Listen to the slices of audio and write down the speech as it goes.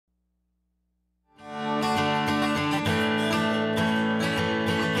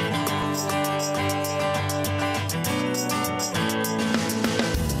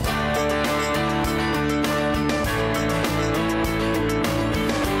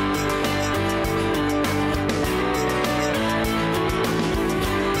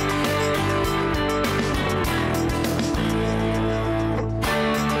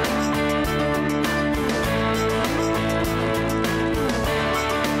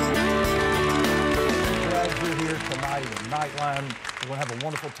Nightline. We're going to have a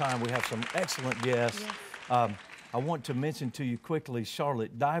wonderful time. We have some excellent guests. Yes. I want to mention to you quickly,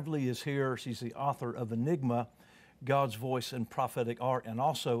 Charlotte Dively is here. She's the author of Enigma, God's Voice and Prophetic Art, and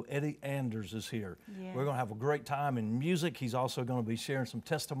also Eddie Anders is here. Yes. We're going to have a great time in music. He's also going to be sharing some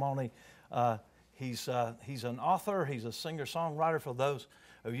testimony. He's an author. He's a singer-songwriter for those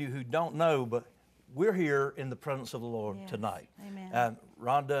of you who don't know, but we're here in the presence of the Lord tonight. Amen.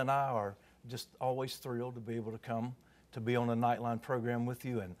 Rhonda and I are just always thrilled to be able to come to be on a Nightline program with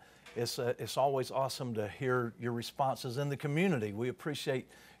you, and it's always awesome to hear your responses in the community. We appreciate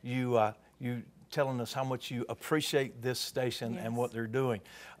you you telling us how much you appreciate this station and what they're doing.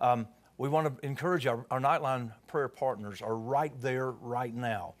 We want to encourage our Nightline prayer partners are right there right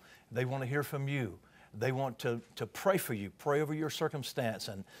now. They want to hear from you. They want to pray for you, pray over your circumstance.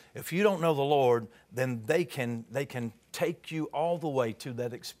 And if you don't know the Lord, then they can take you all the way to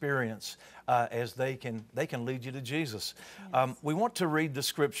that experience as they can lead you to Jesus. Yes. We want to read the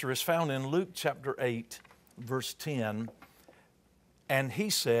scripture. It's found in Luke chapter 8, verse 10. And he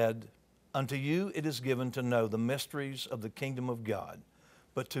said, "Unto you it is given to know the mysteries of the kingdom of God,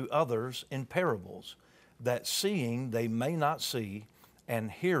 but to others in parables, that seeing they may not see,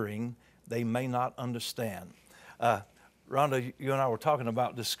 and hearing they may not understand." Rhonda, you and I were talking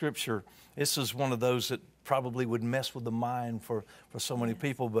about this scripture. This is one of those that probably would mess with the mind for so many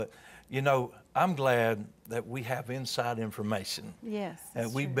people. But, you know, I'm glad that we have inside information. Yes.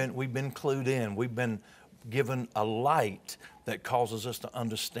 We've been clued in. We've been given a light that causes us to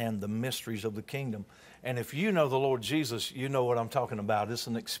understand the mysteries of the kingdom. And if you know the Lord Jesus, you know what I'm talking about. It's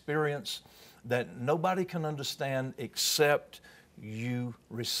an experience that nobody can understand except you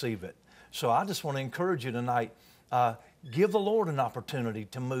receive it. So I just want to encourage you tonight, give the Lord an opportunity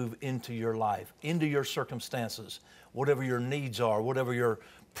to move into your life, into your circumstances, whatever your needs are, whatever your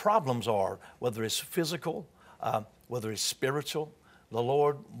problems are, whether it's physical, whether it's spiritual. The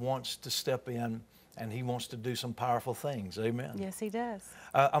Lord wants to step in and He wants to do some powerful things. Amen. Yes, He does.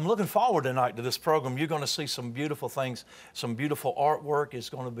 I'm looking forward tonight to this program. You're going to see some beautiful things, some beautiful artwork. It's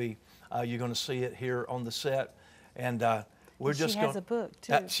going to be, you're going to see it here on the set. And she has a book,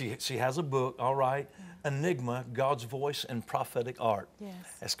 too. She has a book, all right. Enigma, God's Voice and Prophetic Art. Yes.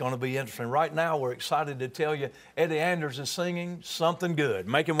 It's going to be interesting. Right now, we're excited to tell you Eddie Anders is singing something good.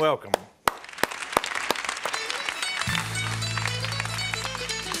 Make him welcome.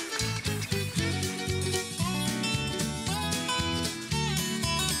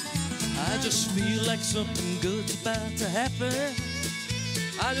 I just feel like something good's about to happen.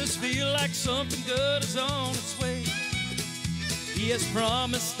 I just feel like something good is on its way. He has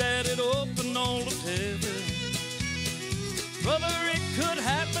promised that it'll open all of heaven. Brother, it could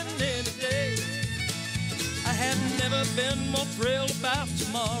happen any day. I have never been more thrilled about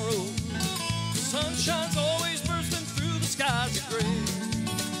tomorrow. The sunshine's always bursting through the skies of gray.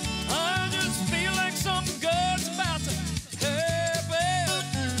 I just feel like something good's about to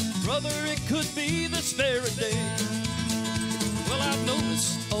happen. Brother, it could be this very day. Well, I've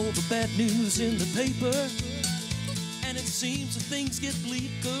noticed all the bad news in the paper, and it seems that things get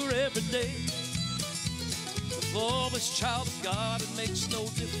bleaker every day. But for this child of God, it makes no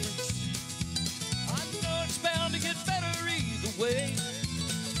difference. I know it's bound to get better either way.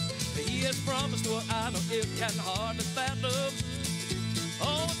 He has promised what I know it can hardly fathom.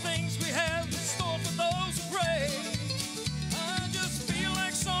 All the things we have in store for those who pray. I just feel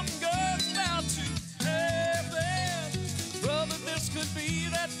like something good's about to happen. Brother, this could be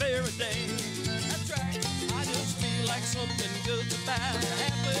that very day. That's right. I just feel like something good's about to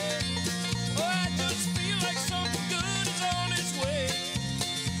happen. Oh, I just feel like something good is on its way.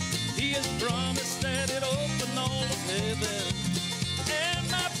 He has promised that it'll open all of heaven. And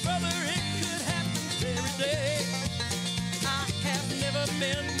my brother, it could happen every day. I have never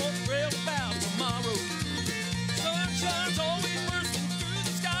been more thrilled about tomorrow. Sunshine's always bursting through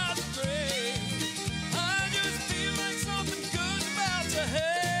the skies of gray. I just feel like something good's about to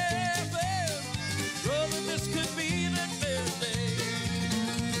happen. Brother, this could be that very day.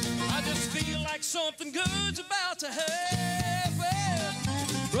 I just feel like something good's about to happen.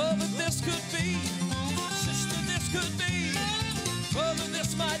 Brother, this could be. Sister, this could be. Brother,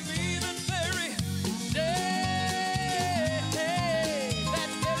 this might be the very day. That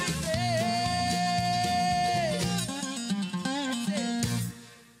very day.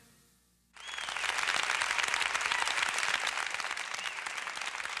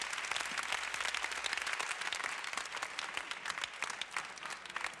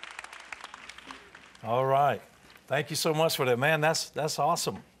 All right. Thank you so much for that, man. That's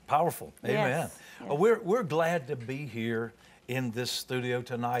awesome. Powerful. Amen. Yes. Well, we're glad to be here in this studio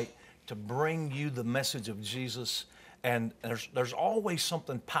tonight to bring you the message of Jesus And there's always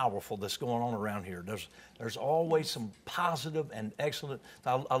something powerful that's going on around here. There's always some positive and excellent.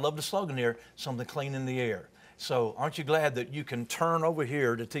 I love the slogan here, something clean in the air. So aren't you glad that you can turn over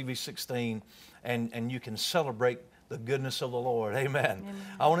here to TV 16 and you can celebrate the goodness of the Lord? Amen. Amen.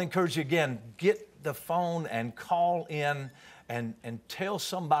 I want to encourage you again, get the phone and call in and tell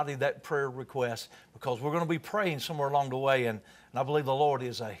somebody that prayer request, because we're going to be praying somewhere along the way. And I believe the Lord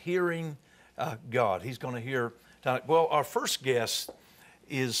is a hearing God. He's going to hear. Well, our first guest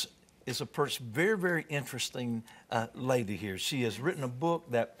is a person, very, very interesting lady here. She has written a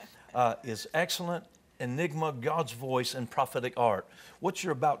book that is excellent, Enigma, God's Voice and Prophetic Art. What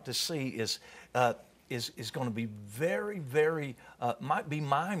you're about to see is going to be very, very, might be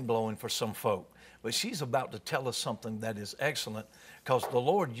mind-blowing for some folk. But she's about to tell us something that is excellent, because the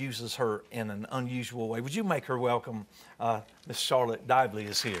Lord uses her in an unusual way. Would you make her welcome? Miss Charlotte Dively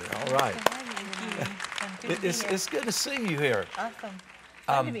is here. All right. It's good to see you here. Awesome.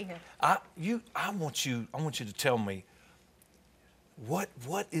 Glad to be here. I want you to tell me what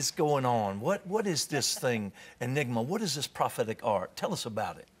is going on. What is this thing, Enigma? What is this prophetic art? Tell us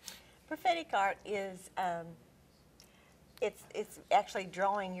about it. Prophetic art is it's actually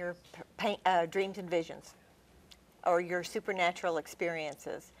drawing your dreams and visions, or your supernatural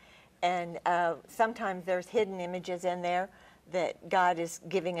experiences, and sometimes there's hidden images in there that God is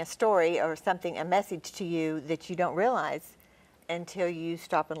giving a story or something, a message to you that you don't realize until you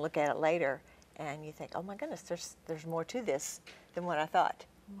stop and look at it later, and you think, oh my goodness, there's more to this than what I thought.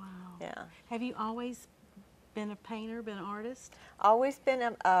 Wow. Yeah. Have you always been a painter, been an artist? Always been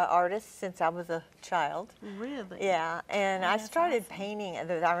an artist since I was a child. Really? Yeah, and I started awesome. painting.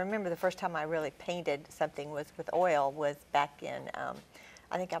 I remember the first time I really painted something was with oil was back in,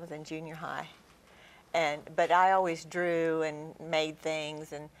 I think I was in junior high. But I always drew and made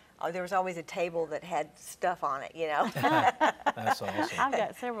things, and there was always a table that had stuff on it, you know. That's awesome. I've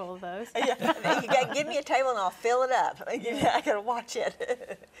got several of those. Yeah, you got give me a table and I'll fill it up. I gotta watch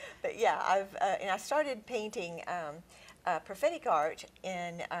it. But yeah, and I started painting prophetic art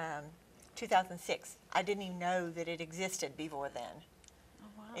in 2006. I didn't even know that it existed before then.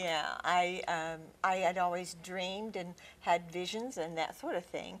 Yeah, I had always dreamed and had visions and that sort of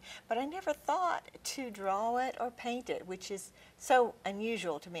thing, but I never thought to draw it or paint it, which is so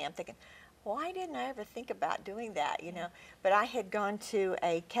unusual to me. I'm thinking, why didn't I ever think about doing that, you know? But I had gone to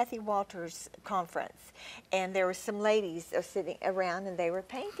a Kathy Walters conference, and there were some ladies sitting around, and they were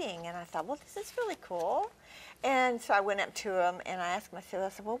painting, and I thought, well, this is really cool. And so I went up to them, and I asked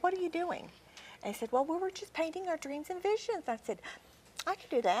myself, I said, well, what are you doing? And he said, well, we were just painting our dreams and visions. I said, I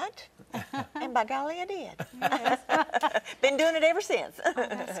could do that, and by golly, I did. Been doing it ever since.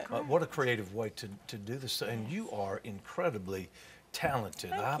 What a creative way to do this, and you are incredibly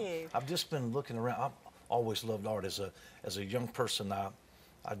talented. Thank you. I've just been looking around. I've always loved art as a young person. I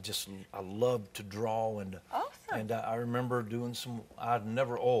love to draw, and awesome. And I remember doing some. I'd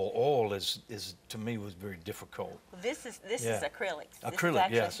never oil. Oil is to me was very difficult. This is acrylic. Acrylic, this is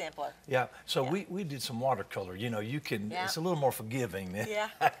actually yes. simpler. Yeah. So we did some watercolor. You know, you can. Yeah. It's a little more forgiving. Yeah.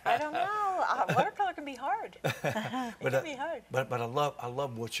 I don't know. Watercolor can be hard. It can be hard. But I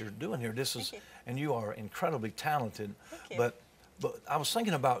love what you're doing here. This is, and you are incredibly talented. Thank you. But I was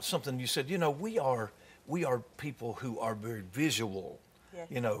thinking about something you said. You know, we are people who are very visual. Yes.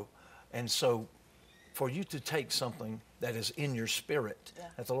 You know, and so for you to take something that is in your spirit,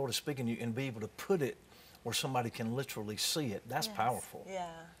 that the Lord is speaking to you, and be able to put it where somebody can literally see it, that's powerful. Yeah.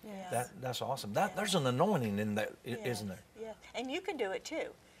 Yes. That's awesome. There's an anointing in that, isn't there? Yeah, and you can do it too.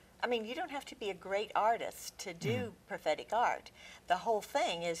 I mean, you don't have to be a great artist to do prophetic art. The whole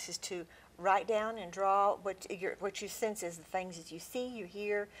thing is to write down and draw what you sense is the things that you see, you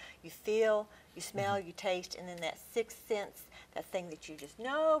hear, you feel, you smell, you taste, and then that sixth sense, that thing that you just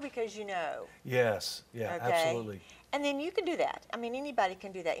know because you know. Yes, yeah, okay? Absolutely. And then you can do that. I mean, anybody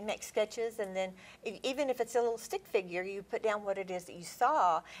can do that. You make sketches, and then even if it's a little stick figure, you put down what it is that you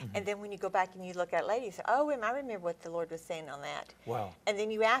saw, and then when you go back and you look at it later, you say, oh, I remember what the Lord was saying on that. Wow. And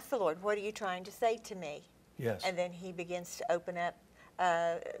then you ask the Lord, what are you trying to say to me? Yes. And then he begins to open up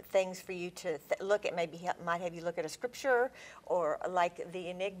things for you to look at. Maybe he might have you look at a scripture, or like the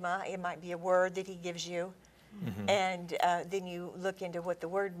Enigma, it might be a word that he gives you. And then you look into what the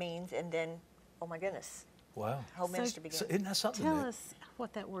word means, and then, oh my goodness. Wow. Whole ministry begins. So isn't that something? Tell us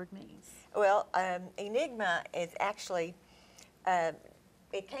what that word means. Well, Enigma is actually,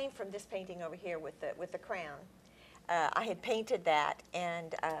 it came from this painting over here with the crown. I had painted that,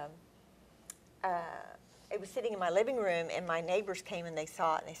 and it was sitting in my living room, and my neighbors came and they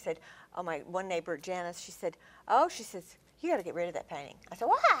saw it, and they said, oh, one neighbor, Janice, she says, you got to get rid of that painting. I said,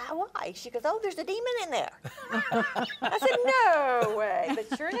 why? Why? She goes, oh, there's a demon in there. I said, no way.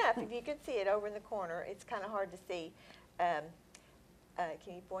 But sure enough, if you can see it over in the corner, it's kind of hard to see. Can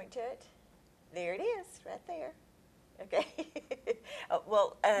you point to it? There it is, right there. Okay.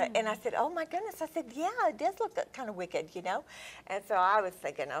 And I said, oh my goodness. I said, yeah, it does look kind of wicked, you know. And so I was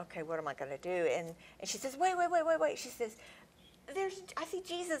thinking, okay, what am I going to do? And she says, wait. She says, I see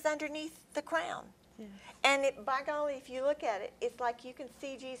Jesus underneath the crown. Yeah. And by golly, if you look at it, it's like you can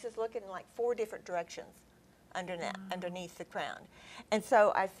see Jesus looking in like 4 different directions underneath the crown. And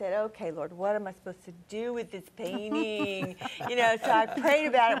so I said, okay, Lord, what am I supposed to do with this painting? You know, so I prayed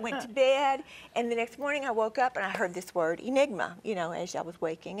about it, went to bed, and the next morning I woke up and I heard this word, Enigma, you know, as I was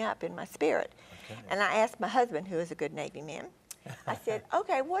waking up in my spirit. Okay. And I asked my husband, who is a good Navy man, I said,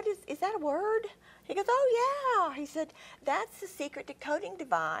 okay, is that a word? He goes, oh, yeah. He said, that's the secret decoding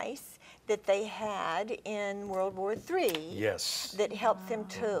device that they had in World War III. Yes. That helped them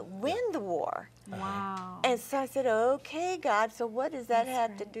to win the war. Wow. And so I said, okay, God, so what does that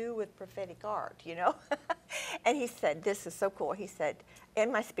have to do with prophetic art, you know? And he said, this is so cool. He said,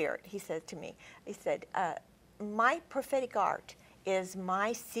 in my spirit, he said to me, he said, my prophetic art is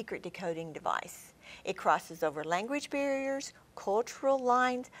my secret decoding device. It crosses over language barriers, cultural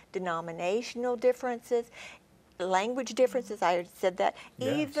lines, denominational differences, language differences, I said that,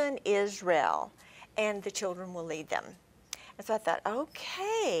 yes. Even Israel, and the children will lead them. And so I thought,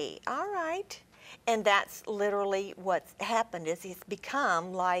 okay, all right. And that's literally what's happened is it's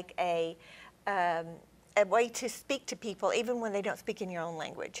become like a way to speak to people even when they don't speak in your own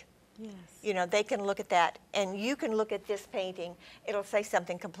language. Yes. You know, they can look at that, and you can look at this painting. It'll say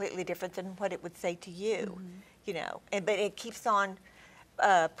something completely different than what it would say to you, you know. But it keeps on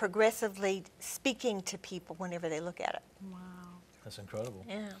progressively speaking to people whenever they look at it. Wow. That's incredible.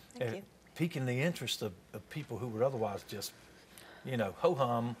 Yeah, thank you. Piquing the interest of people who would otherwise just, you know,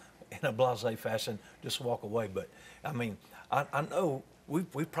 ho-hum in a blasé fashion, just walk away. But, I mean, I know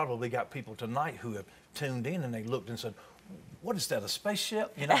we've probably got people tonight who have tuned in and they looked and said, what is that, a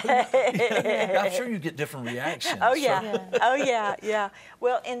spaceship? You know, I'm sure you get different reactions. Oh, yeah. So. Yeah. Oh, yeah, yeah.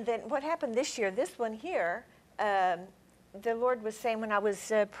 Well, and then what happened this year, this one here, the Lord was saying when I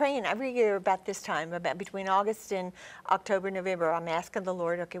was praying every year about this time, about between August and October, November, I'm asking the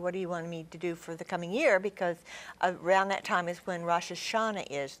Lord, okay, what do you want me to do for the coming year? Because around that time is when Rosh Hashanah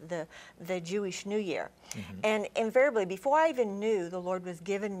is, the Jewish New Year. Mm-hmm. And invariably, before I even knew, the Lord was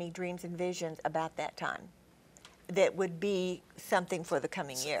giving me dreams and visions about that time that would be something for the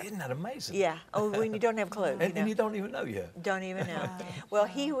coming year. Isn't that amazing? Yeah. Oh, when you don't have a clue. And you don't even know yet. Don't even know. Well,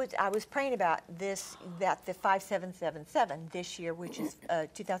 I was praying about this, about the 5777 this year, which is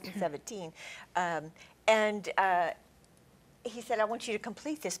 2017. And he said, I want you to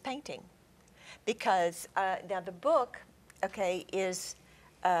complete this painting. Because now the book, okay, is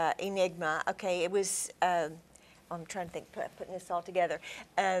Enigma. Okay, it was, I'm trying to think, putting this all together.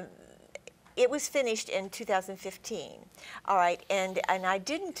 It was finished in 2015, all right, and I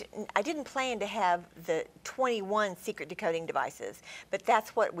didn't plan to have the 21 secret decoding devices, but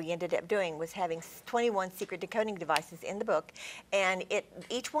that's what we ended up doing, was having 21 secret decoding devices in the book, and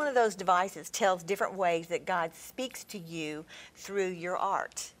each one of those devices tells different ways that God speaks to you through your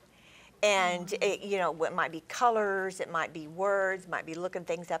art. And, you know, it might be colors, it might be words, might be looking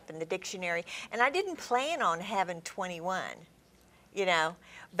things up in the dictionary, and I didn't plan on having 21. You know,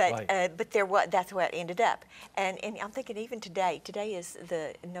 but right. But that's where it ended up, and I'm thinking even today is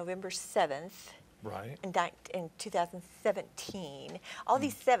the November 7th, right? In 2017, all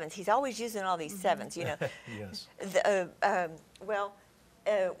these sevens. He's always using all these sevens, you know. Yes. With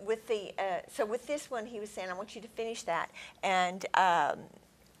the so with this one, he was saying, I want you to finish that, and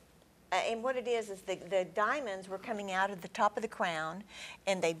what it is the diamonds were coming out of the top of the crown,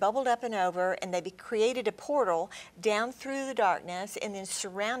 and they bubbled up and over, and they created a portal down through the darkness and then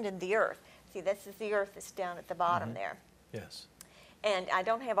surrounded the earth. See, this is the earth that's down at the bottom there. Yes. And I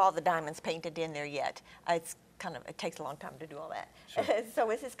don't have all the diamonds painted in there yet. It takes a long time to do all that. Sure. So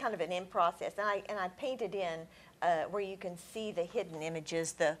this is kind of an in process. And I painted in where you can see the hidden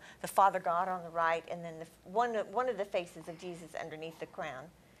images, the Father God on the right, and then one of the faces of Jesus underneath the crown.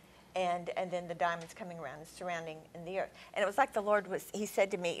 And then the diamonds coming around and surrounding in the earth. And it was like the Lord he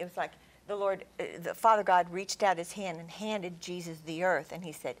said to me, it was like the Father God reached out his hand and handed Jesus the earth, and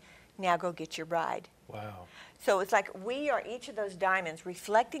he said, now go get your bride. Wow. So it's like we are each of those diamonds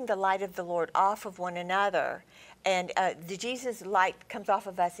reflecting the light of the Lord off of one another. And the Jesus light comes off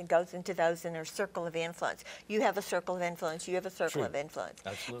of us and goes into those in their circle of influence. You have a circle of influence. You have a circle of influence.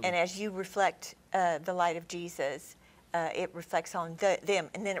 Absolutely. And as you reflect the light of Jesus, it reflects on them,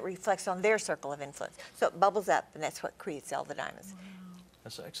 and then it reflects on their circle of influence. So it bubbles up, and that's what creates all the diamonds.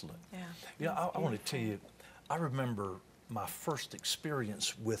 That's excellent. Yeah. You know, I want to tell you, I remember my first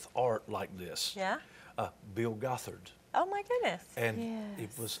experience with art like this. Yeah? Bill Gothard. Oh, my goodness. And Yes.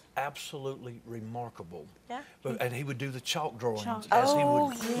 it was absolutely remarkable. Yeah. And he would do the chalk drawings Chalk. as he Oh,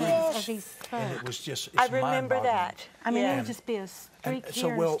 would yes. crease. As he's And it was just, it's I remember mind-boggling. that. I mean, Yeah. it would just be a streak And here so,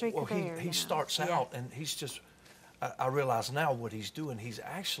 and well, a streak well there. he you know. starts Yeah. out and he's just, I realize now what he's doing, he's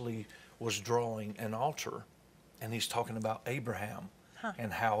actually was drawing an altar, and he's talking about Abraham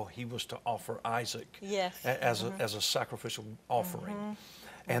and how he was to offer Isaac Yes. as a sacrificial offering.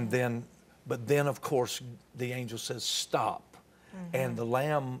 And then, but then of course the angel says stop, and the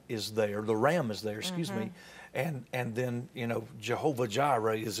lamb is there, the ram is there, excuse me, and then, you know, Jehovah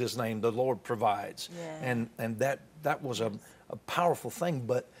Jireh is his name, the Lord provides. Yeah. And that was a powerful thing,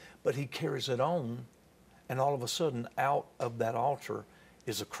 but he carries it on, and all of a sudden out of that altar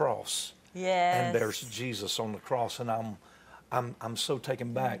is a cross. Yes. And there's Jesus on the cross, and I'm so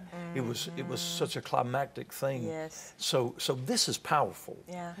taken back. It was such a climactic thing. Yes. So this is powerful.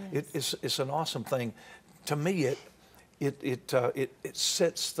 Yeah. It's an awesome thing. To me, it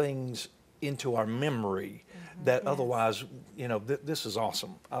sets things into our memory that otherwise, you know, this is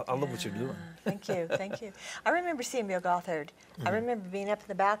awesome. I love what you're doing. Thank you, thank you. I remember seeing Bill Gothard. I remember being up in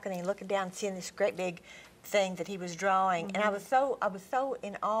the balcony, looking down, and seeing this great big thing that he was drawing, and I was so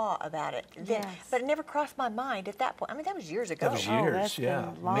in awe about it. Then, Yes. but it never crossed my mind at that point. I mean, that was years ago. That was Oh, years, that's yeah,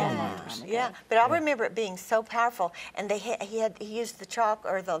 been long, many long years. time ago. Yeah, but I remember it being so powerful, and he used the chalk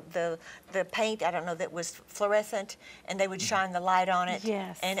or the paint, I don't know, that was fluorescent, and they would shine the light on it,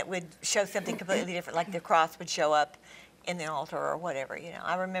 Yes. and it would show something completely different, like the cross would show up in the altar or whatever. You know,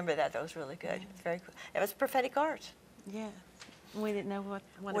 I remember that. That was really good. It's very cool. It was prophetic art. Yeah. We didn't know what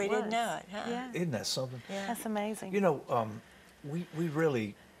it was. We didn't know it, huh? Yeah. Isn't that something? Yeah. That's amazing. You know, we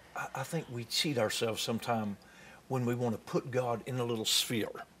really, I think we cheat ourselves sometime when we want to put God in a little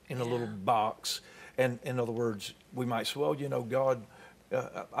sphere, in a little box. And in other words, we might say, well, you know, God,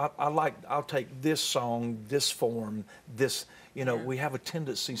 I'll take this song, this form, this, you know, we have a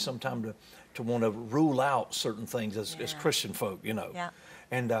tendency sometime to want to rule out certain things as Christian folk, you know. Yeah.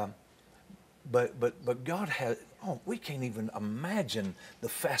 And, but God has, we can't even imagine the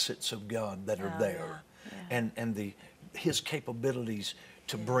facets of God that are there, and His capabilities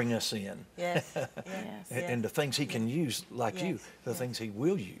to bring us in. Yes. Yes. And the things He can use, like you, Yes, the things He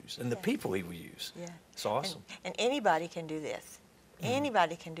will use, and the people He will use. Yeah. It's awesome. And anybody can do this.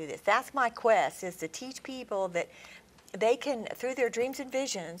 Anybody can do this. That's my quest, is to teach people that they can, through their dreams and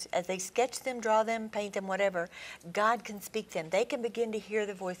visions, as they sketch them, draw them, paint them, whatever, God can speak them. They can begin to hear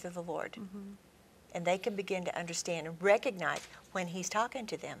the voice of the Lord. And they can begin to understand and recognize when He's talking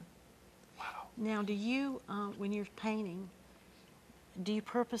to them. Wow. Now, do you, when you're painting, do you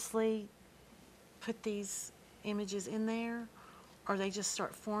purposely put these images in there, or they just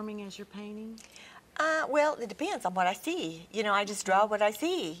start forming as you're painting? Well, it depends on what I see. You know, I just draw what I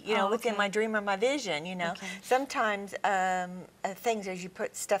see, you know, Oh, within okay. my dream or my vision, you know. Okay. Sometimes things, as you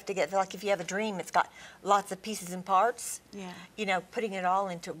put stuff together, like if you have a dream, it's got lots of pieces and parts. Yeah. You know, putting it all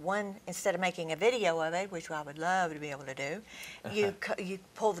into one, instead of making a video of it, which I would love to be able to do, you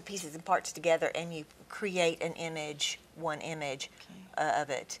pull the pieces and parts together and you create an image, one image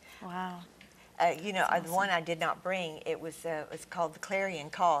of it. Wow. You know, the one I did not bring, it's called the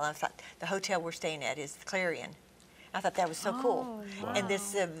Clarion Call. And I thought the hotel we're staying at is the Clarion. I thought that was so cool. Oh, And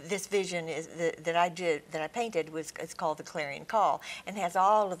this vision is that I painted it's called the Clarion Call, and has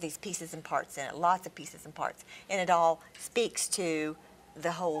all of these pieces and parts in it, lots of pieces and parts, and it all speaks to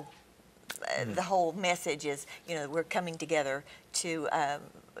the whole. The whole message is, you know, we're coming together to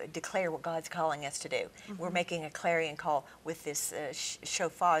declare what God's calling us to do. We're making a clarion call with this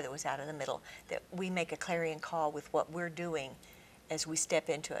shofar that was out in the middle, that we make a clarion call with what we're doing as we step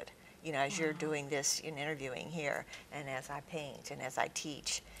into it. You know, as you're doing this in interviewing here, and as I paint and as I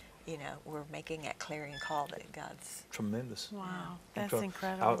teach, you know, we're making that clarion call that God's. Tremendous. Wow. That's I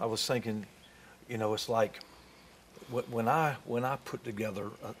incredible. was thinking, you know, it's like when I put together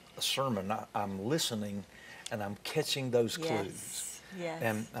a sermon, I'm listening and I'm catching those clues. Yes.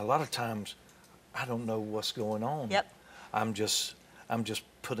 And a lot of times, I don't know what's going on. Yep. I'm just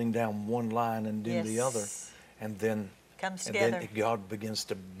putting down one line and then the other, and then Comes and together. then God begins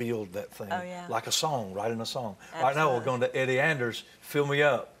to build that thing Oh, yeah. like a song, writing a song. Right now we're Absolutely. going to Eddie Anders, "Fill Me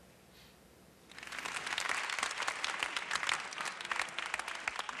Up."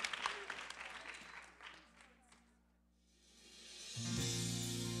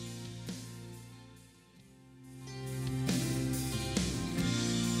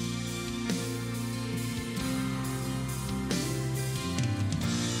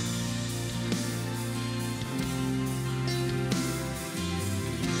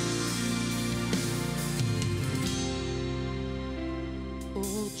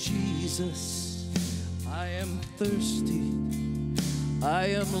 Oh Jesus, I am thirsty. I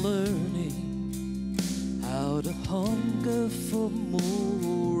am learning how to hunger for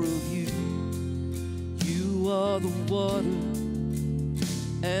more of you. You are the water,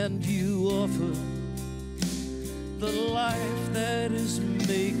 and you offer the life that is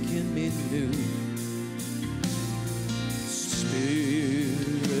making me new. Spirit,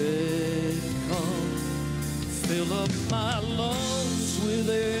 come, fill up my lungs with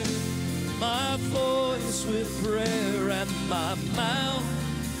air, my voice with prayer, and my mouth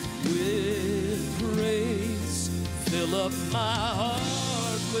with praise. Fill up my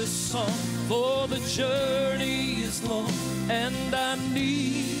heart with song, for the journey is long, and I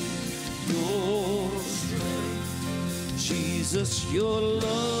need your strength. Jesus, your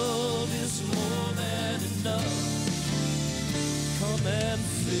love is more than enough. Come and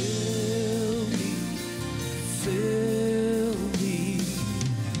fill me, fill me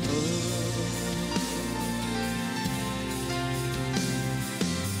up.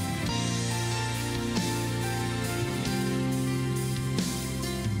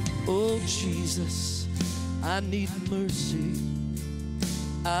 Oh Jesus, I need mercy,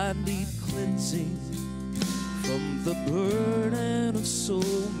 I need cleansing from the burden of so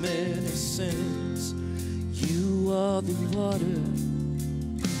many sins. You are the water,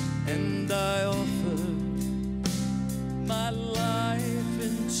 and I offer my life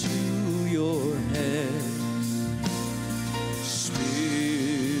into your hands.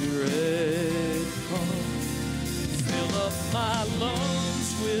 Spirit, come, fill up my lungs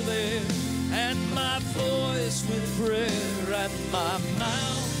with air, and my voice with prayer, and my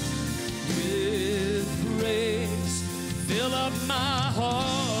mouth with praise. Fill up my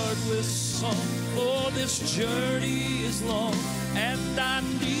heart with song, for this journey is long, and I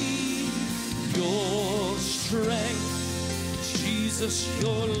need your strength. Jesus,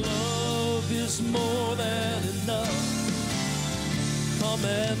 your love is more than enough. Come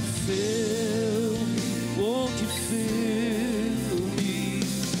and fill me, won't you fill me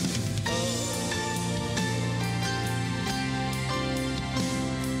up?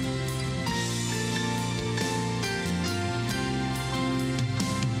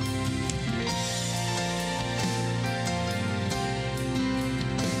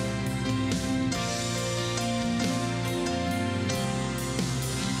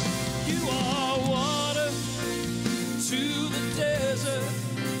 You are water to the desert.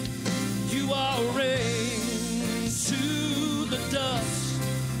 You are rain to the dust.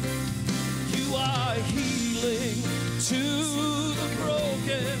 You are healing to the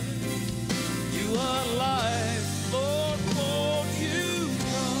broken. You are life, Lord, won't you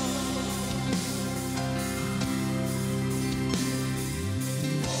come?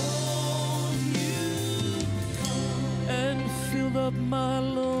 Won't you come and fill up my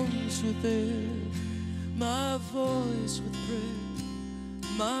lungs with air, my voice with prayer,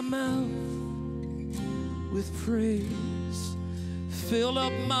 my mouth with praise. Fill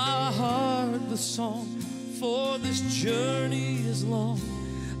up my heart with song, for this journey is long.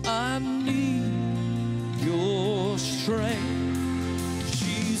 I need your strength.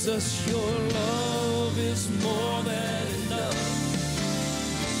 Jesus, your love is more than enough.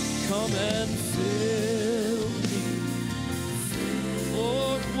 Come and fill me.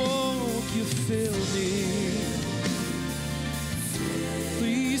 Lord, won't you fill me?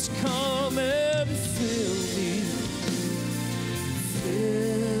 Please come and fill me.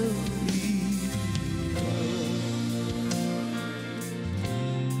 Fill me up.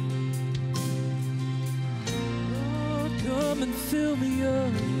 Lord, come and fill me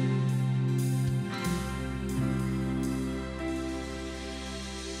up.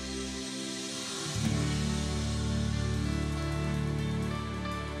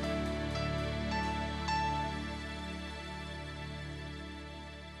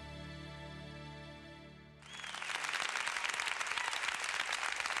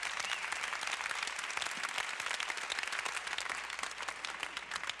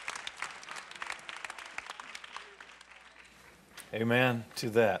 Amen to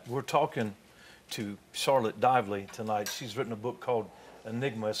that. We're talking to Charlotte Dively tonight. She's written a book called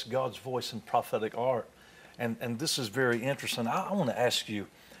Enigma. It's God's Voice in Prophetic Art. And this is very interesting. I want to ask you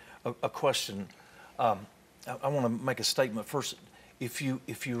a question. I want to make a statement first. If you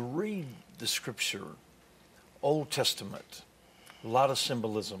read the scripture, Old Testament, a lot of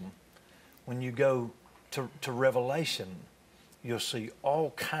symbolism. When you go to Revelation, you'll see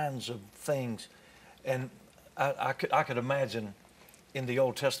all kinds of things. And I could imagine in the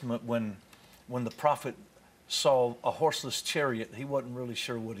Old Testament when the prophet saw a horseless chariot, he wasn't really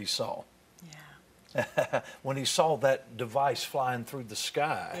sure what he saw. Yeah. when he saw that device flying through the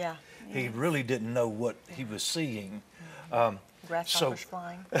sky, Yeah. he really didn't know what he was seeing. Grasshoppers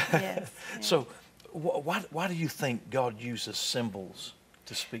flying. Yes. So why do you think God uses symbols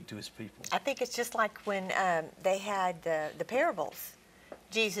to speak to his people? I think it's just like when they had the parables.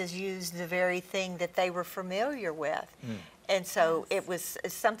 Jesus used the very thing that they were familiar with. And so it was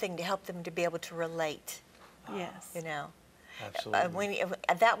something to help them to be able to relate, Yes. you know. Absolutely.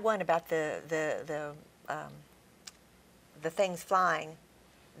 That one about the things flying,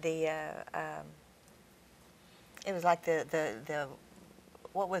 it was like the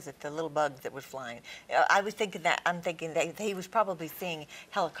what was it? The little bug that was flying. I was thinking that that he was probably seeing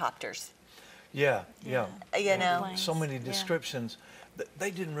helicopters. Yeah. You know. Planes. So many Yeah. descriptions.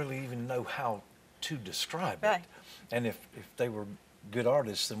 They didn't really even know how to describe it. Right. And if they were good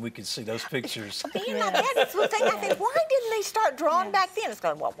artists, then we could see those pictures. You know, that's the thing. I think, why didn't they start drawing Yes. back then? It's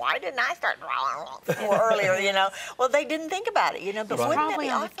going, well, why didn't I start drawing more earlier? You know, well, they didn't think about it. You know, but Right. wouldn't Probably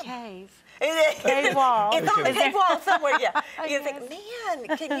that on be the awesome? cave. Cave wall. It's on the cave wall somewhere. Yeah. You Yes. think, man,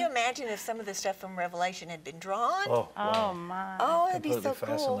 can you imagine if some of the stuff from Revelation had been drawn? Oh, Oh wow. my. Oh, it'd be Completely so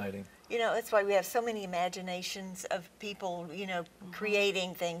cool. fascinating. You know, that's why we have so many imaginations of people, you know,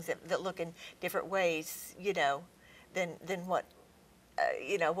 creating things that look in different ways, you know, than what,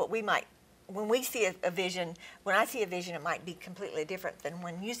 you know, what we might, when we see a vision, when I see a vision, it might be completely different than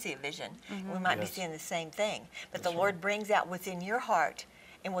when you see a vision. We might be Yes. seeing the same thing. But That's the Lord brings out what's in your heart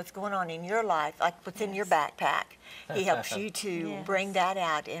and what's going on in your life, like what's in your backpack. He helps you to Yes. bring that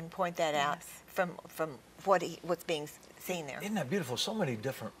out and point that out Yes. from what's being seen there. Isn't that beautiful? So many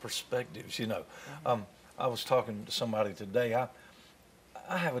different perspectives, you know. I was talking to somebody today.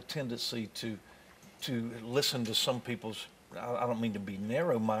 I have a tendency to listen to some people's, I don't mean to be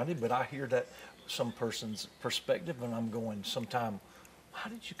narrow-minded, but I hear that some person's perspective, and I'm going sometime, how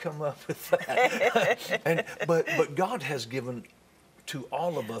did you come up with that? But God has given to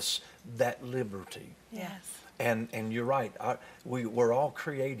all of us that liberty. Yes. And you're right. We're all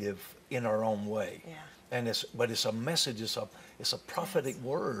creative in our own way. Yeah. And but it's a message. It's a prophetic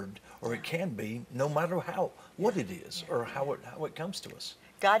word, or it can be, no matter what it is, or how it comes to us.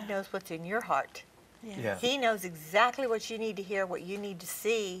 God knows what's in your heart. Yes. Yeah. He knows exactly what you need to hear, what you need to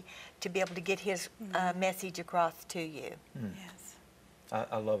see to be able to get his message across to you. Yes.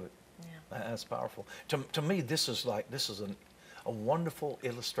 I love it. Yeah. That's powerful. To me, this is a wonderful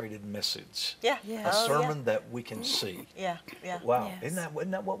illustrated message. Yeah. Yeah. A Oh, sermon that we can see. Yeah. Yeah. Wow. Yes.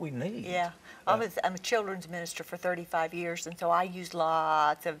 Isn't that what we need? Yeah. I'm a children's minister for 35 years, and so I use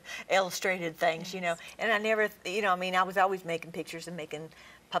lots of illustrated things, you know. And I never, you know, I mean, I was always making pictures and making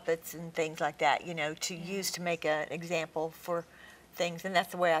puppets and things like that, you know, to use to make an example for things, and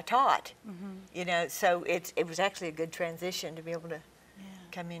that's the way I taught, you know. So it was actually a good transition to be able to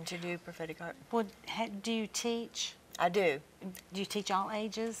come in to do prophetic art. Well, do you teach? I do. Do you teach all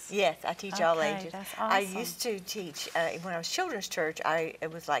ages? Yes, I teach all Okay, ages. that's I awesome. used to teach when I was children's church.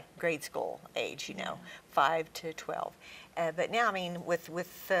 It was like grade school age, you know, 5 to 12. But now, I mean, with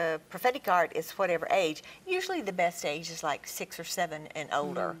prophetic art, it's whatever age. Usually, the best age is like 6 or 7 and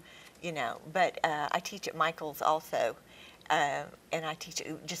older, you know. But I teach at Michael's also, and I teach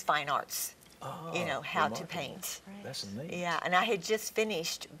just fine arts. You know, how to remarkable. paint. That's neat. Yeah, and I had just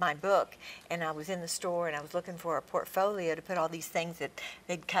finished my book, and I was in the store, and I was looking for a portfolio to put all these things that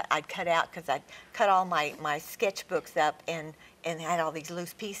I'd cut out, because I'd cut all my sketchbooks up and had all these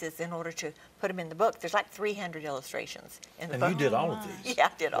loose pieces in order to put them in the book. There's like 300 illustrations in the And book. you did all of these? Yeah,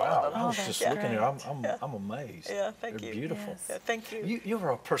 I did all Wow, of them. I was that's just looking here. great. I'm amazed. Yeah, thank They're you. beautiful. Yes. Yeah, thank you. You're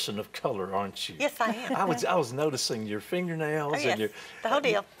a person of color, aren't you? Yes, I am. I was noticing your fingernails Oh, yes, and your the whole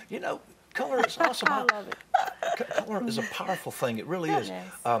deal. You know, color is awesome. I love it. Color is a powerful thing. It really is.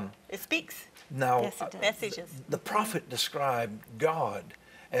 Yes. It speaks Now, Yes, it does. messages. the prophet described God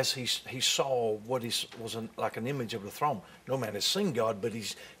as he saw what was like an image of the throne. No man has seen God, but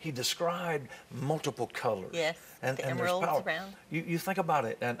he described multiple colors. Yes, and the there's emeralds power. around. You think about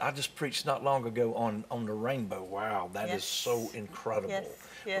it, and I just preached not long ago on the rainbow. Wow, that is Yes. so incredible. Yes,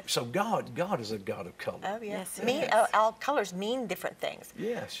 yes. So God is a God of color. Oh, yes. Yes, it is. All colors mean different things.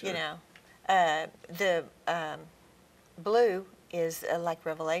 Yeah, sure. You know, the blue is like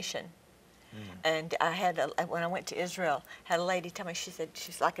Revelation. And I had, when I went to Israel, had a lady tell me,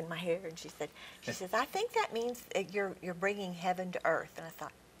 she's liking my hair, and she says, I think that means that you're bringing heaven to earth. And I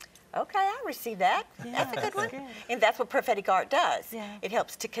thought, okay, I receive that. That's a good that's one. good. And that's what prophetic art does. Yeah. It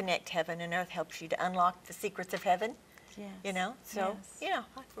helps to connect heaven and earth, helps you to unlock the secrets of heaven, Yes. you know. So, Yes. you know,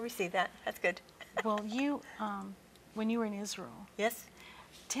 I receive that. That's good. Well, you, when you were in Israel, Yes?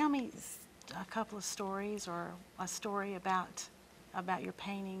 tell me a couple of stories or a story about your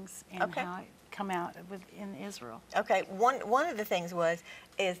paintings and Okay. come out in Israel? Okay, one of the things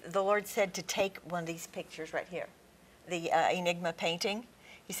is the Lord said to take one of these pictures right here, the Enigma painting.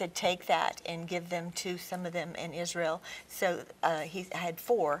 He said take that and give them to some of them in Israel. So he had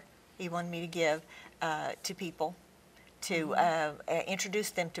 4 he wanted me to give to people to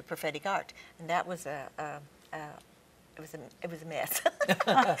introduce them to prophetic art, and that was it was a mess.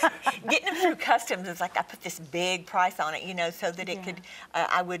 Getting them through customs is like I put this big price on it, you know, so that it could,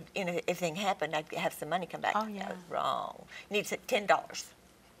 I would, you know, if anything happened, I'd have some money come back. Oh, yeah. That was wrong. Needs $10,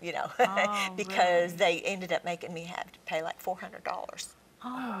 you know, Oh, because really? they ended up making me have to pay like $400.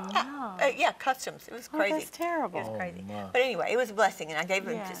 Oh, wow. Yeah, customs. It was Oh, crazy. that's terrible. It was crazy. my. But anyway, it was a blessing, and I gave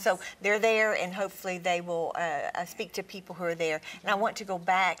them. So Yes. they're there, and hopefully they will speak to people who are there. And I want to go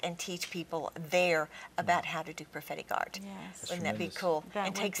back and teach people there about how to do prophetic art. Yes. Wouldn't that be tremendous. cool? That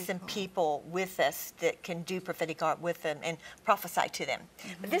And would take be some cool. people with us that can do prophetic art with them and prophesy to them.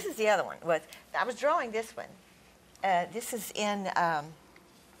 But this is the other one. I was drawing this one. This is in.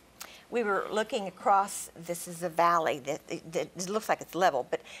 We were looking across. This is a valley that it looks like it's level,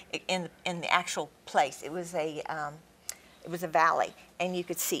 but in the actual place, it was a valley, and you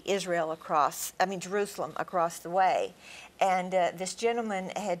could see Israel Jerusalem across the way. And this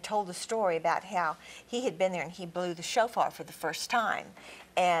gentleman had told a story about how he had been there and he blew the shofar for the first time,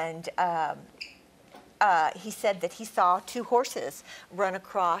 and he said that he saw 2 horses run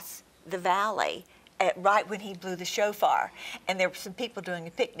across the valley right when he blew the shofar, and there were some people doing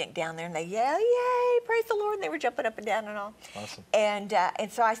a picnic down there, and they yelled, "Yay, praise the Lord!" And they were jumping up and down and all. Awesome. And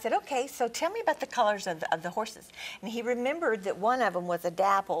so I said, "Okay, so tell me about the colors of the horses." And he remembered that one of them was a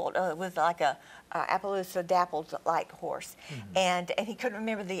dappled, was like a Appaloosa dappled light horse, and he couldn't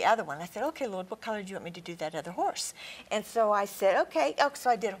remember the other one. I said, "Okay, Lord, what color do you want me to do that other horse?" And so I said, "Okay." Oh,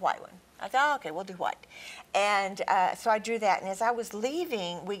 so I did a white one. I thought, okay, we'll do white. And so I drew that, and as I was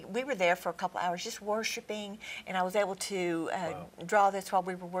leaving, we were there for a couple hours just worshiping, and I was able to draw this while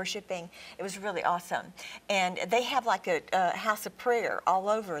we were worshiping. It was really awesome. And they have like a house of prayer all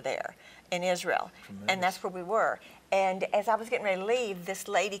over there in Israel, and that's where we were. And as I was getting ready to leave, this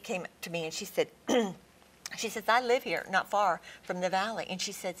lady came up to me, and she said, she says, "I live here, not far from the valley." And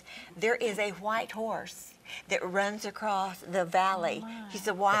she says, "There is a white horse that runs across the valley." He's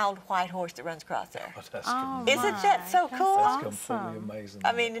a wild white horse that runs across there. Oh, that's Oh, tremendous. Isn't that so that's cool? That's awesome. completely amazing.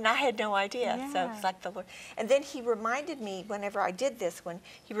 I mean, and I had no idea. So Yeah. it's like the Lord. And then he reminded me, whenever I did this one,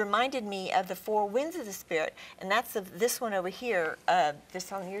 he reminded me of the 4 winds of the Spirit, and that's this one over here, this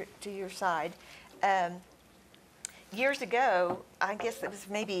on to your side. Years ago, I guess it was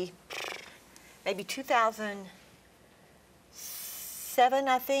maybe 2007,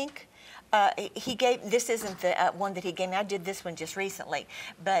 I think. He gave, this isn't the one that he gave me, I did this one just recently,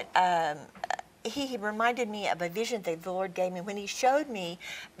 but he reminded me of a vision that the Lord gave me when he showed me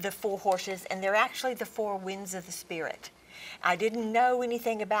the 4 horses, and they're actually the 4 winds of the Spirit. I didn't know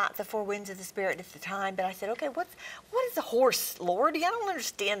anything about the 4 winds of the Spirit at the time, but I said, "Okay, what is a horse, Lord? I don't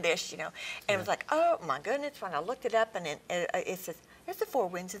understand this, you know." And it was like, oh my goodness, when I looked it up, and it says, "It's the 4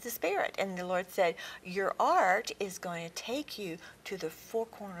 winds of the Spirit." And the Lord said, "Your art is going to take you to the 4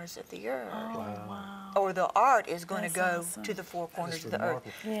 corners of the earth." Wow. Or the art is going That's to go awesome. to the 4 That corners is of the earth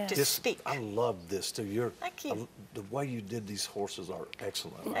remarkable. Yeah. to This- speak. I love this too. Thank you. The way you did these horses are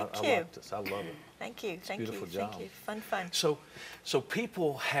excellent. Thank I you. like this. I love it. Thank you, thank you, beautiful thank job. you. Fun. So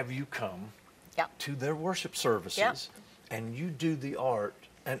people have you come Yeah. to their worship services, and you do the art.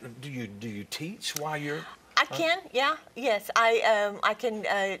 And do you teach while you're? I can, yes. I can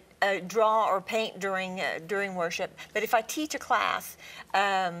draw or paint during worship. But if I teach a class,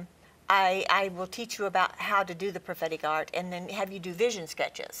 I will teach you about how to do the prophetic art, and then have you do vision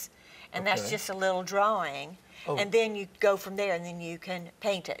sketches, and that's Okay. just a little drawing. Oh. And then you go from there, and then you can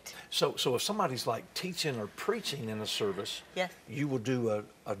paint it. So if somebody's like teaching or preaching in a service, Yes. you will do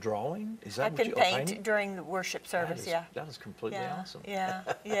a drawing. Is that I what can you paint painting? during the worship service. That is completely awesome. Yeah.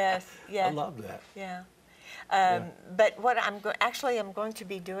 Yes. I love that. Yeah. Yeah. But what I'm going to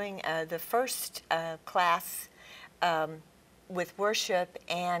be doing the first class with worship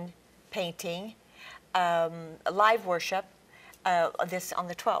and painting, live worship, this on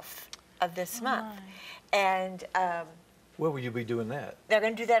the 12th of this month, and Where will you be doing that? they're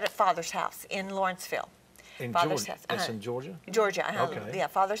going to do that at Father's house in Lawrenceville. In Father's Georgia. house. That's in Georgia. Georgia. Okay. Yeah,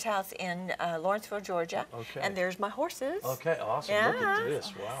 Father's house in Lawrenceville, Georgia. Okay. And there's my horses. Okay, awesome. Look Yeah. at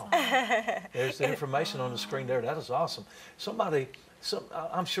this. Wow. There's the information on the screen there. That is awesome.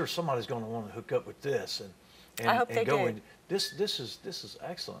 I'm sure somebody's going to want to hook up with this and, hope they do. going. This is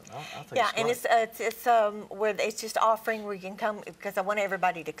excellent. I think Yeah, it's and great. it's where it's just offering where you can come because I want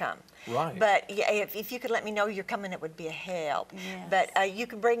everybody to come. Right. But yeah, if you could let me know you're coming, it would be a help. Yes. But you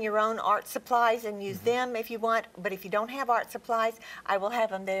can bring your own art supplies and use them if you want. But if you don't have art supplies, I will have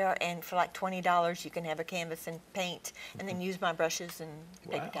them there. And for like $20, you can have a canvas and paint, and then use my brushes and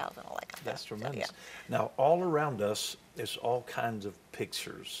paper Wow. towels and all that kind of That's stuff. tremendous. So, Now, all around us is all kinds of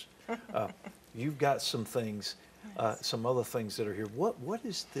pictures. You've got some things, some other things that are here. What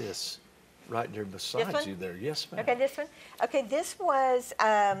is this right there beside one? you there? Yes, yeah. ma'am. Okay, this one. Okay, this was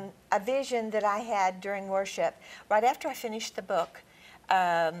a vision that I had during worship right after I finished the book.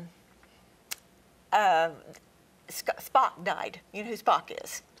 Spock died. You know who Spock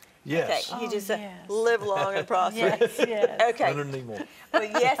is? Yes. Okay, he Oh, just yes. live long and prosper. Yes, yes. Okay. Leonard Nimoy. Well,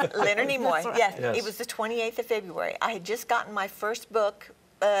 yes, Leonard Nimoy. That's right. Yes. Yes. It was the 28th of February. I had just gotten my first book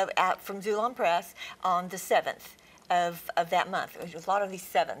out from Zulon Press on the 7th of that month. It was a lot of these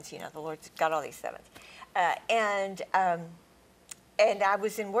sevens, you know, the Lord's got all these sevens. And I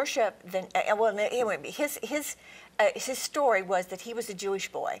was in worship then. Well, anyway, his story was that he was a Jewish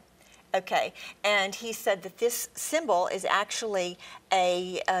boy. Okay, and he said that this symbol is actually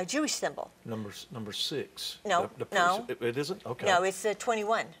a Jewish symbol. Number 6. No, no. It isn't? Okay. No, it's the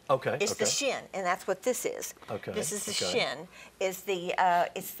 21. Okay, It's the okay. shin, and that's what this is. Okay, This is the okay. shin. Is the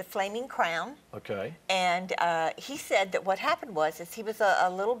it's the flaming crown. Okay. And he said that what happened was he was a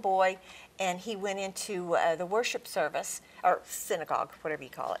little boy, and he went into the worship service or synagogue, whatever you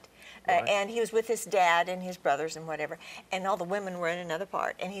call it. Right. And he was with his dad and his brothers and whatever, and all the women were in another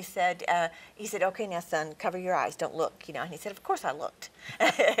part. And he said, "Okay, now, son, cover your eyes, don't look," you know. And he said, "Of course I looked."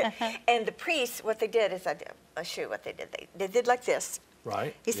 And the priests, what they did is, I'll show you what they did. They did like this.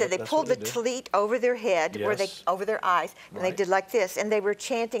 Right. He said Yep, they that's pulled what the they did. tallit over their head, Yes. over their eyes, and they Right. did like this, and they were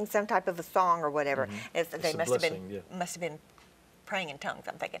chanting some type of a song or whatever. They It's a must have blessing, been yeah. must have been praying in tongues,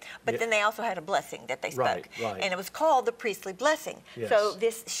 I'm thinking. But Yeah. then they also had a blessing that they spoke, Right, right. and it was called the priestly blessing. Yes. So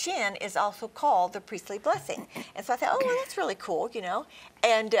this shin is also called the priestly blessing. And so I thought, oh, well, that's really cool, you know.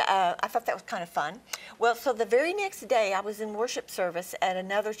 And I thought that was kind of fun. Well, so the very next day, I was in worship service at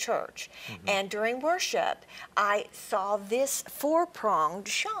another church, and during worship, I saw this four-pronged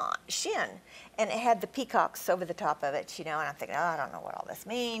shin. And it had the peacocks over the top of it, you know, and I'm thinking, oh, I don't know what all this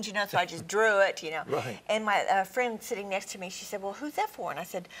means, you know, so I just drew it, you know. Right. And my friend sitting next to me, she said, well, who's that for? And I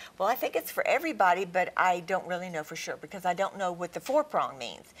said, well, I think it's for everybody, but I don't really know for sure because I don't know what the four-prong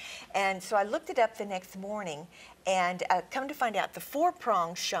means. And so I looked it up the next morning, and come to find out the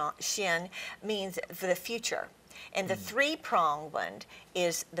four-prong shin means for the future, and the three-prong one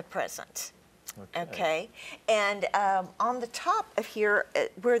is the present. Okay, and on the top of here,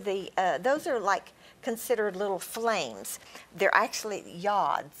 where those are like considered little flames, they're actually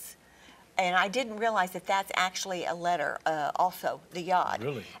yods, and I didn't realize that that's actually a letter, also the yod.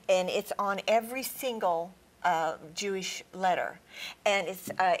 Really? And it's on every single Jewish letter, and it's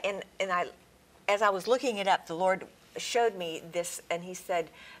as I was looking it up, the Lord showed me this, and he said,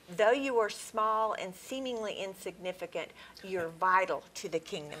 though you are small and seemingly insignificant, you're vital to the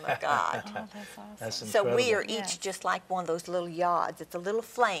kingdom of God. Oh, that's awesome. That's So we are incredible. each Yes. just like one of those little yods. It's a little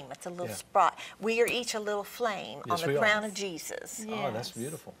flame. It's a little Yeah. spot. We are each a little flame Yes, on we the are. crown of Jesus. Oh, that's Yes.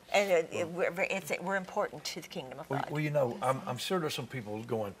 beautiful. And we're important to the kingdom of God. Well, you know, I'm sure there's some people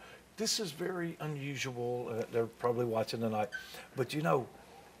going, this is very unusual. They're probably watching tonight. But, you know,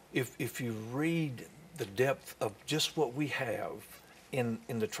 if you read the depth of just what we have in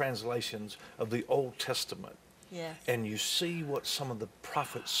the translations of the Old Testament, Yes. and you see what some of the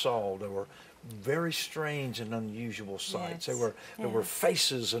prophets saw, there were very strange and unusual sights. Yes. There were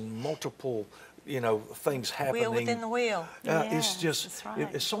faces and multiple, you know, things happening. Wheel within the wheel. It's Yes, just, that's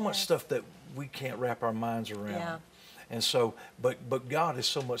right. it's so much Yes. stuff that we can't wrap our minds around. Yeah. And so, but God is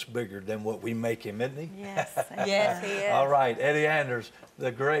so much bigger than what we make him, isn't he? Yes. Yes, he is. All right, Eddie Anders,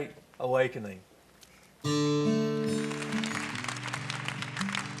 The Great Awakening.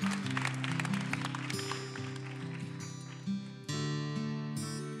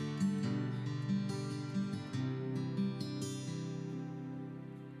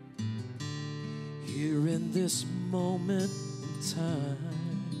 Here in this moment in time,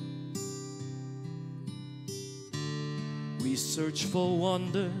 we search for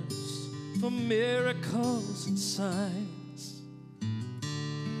wonders, for miracles and signs,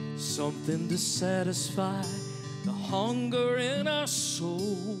 something to satisfy the hunger in our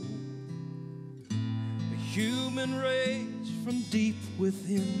soul, a human rage from deep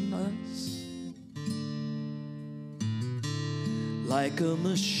within us. Like a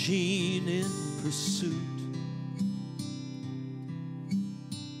machine in pursuit,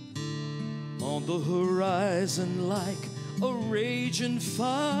 on On the horizon like a raging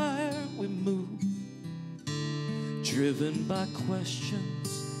fire we move, driven by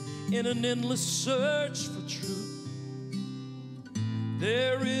questions in an endless search for truth.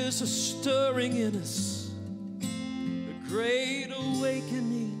 There is a stirring in us, a great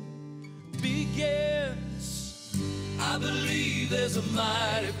awakening begins. I believe there's a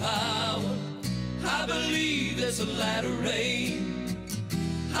mighty power. I believe there's a latter rain.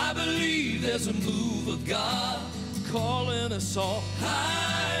 I believe there's a move of God calling us all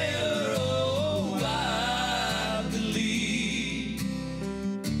higher. Oh, I believe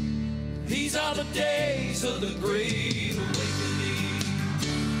these are the days of the great awakening.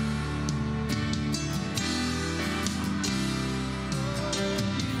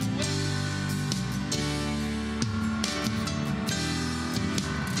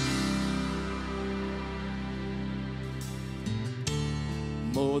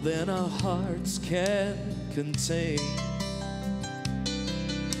 More than our hearts can contain.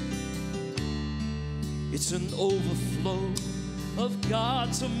 It's an overflow of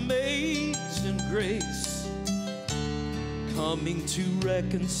God's amazing grace, coming to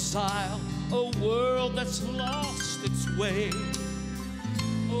reconcile a world that's lost its way.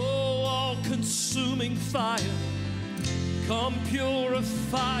 Oh, all-consuming fire, come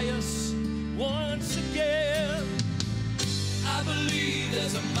purify us once again. I believe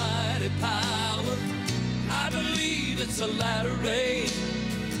there's a mighty power. I believe it's a latter rain.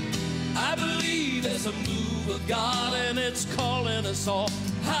 I believe there's a move of God and it's calling us all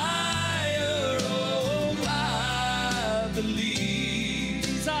higher. Oh, I believe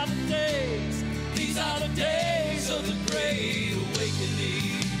these are the days of the great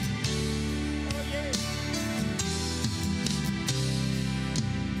awakening. Oh, yeah.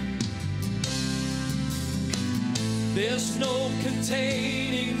 There's no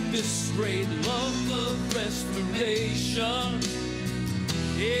containing this great love of restoration.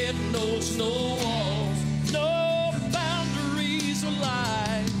 It knows no walls, no boundaries or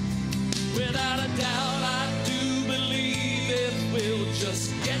lines. Without a doubt, I do believe if we'll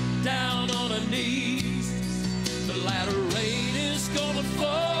just get down on our knees, the latter rain is gonna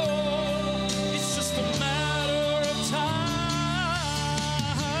fall. It's just a matter of time.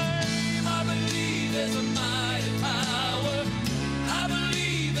 I believe there's a mighty power. I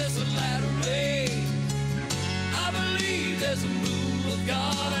believe there's a latter rain. I believe there's a move of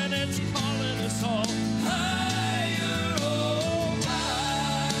God and it's calling us all higher. Oh, I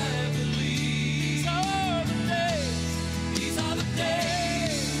believe these are the days.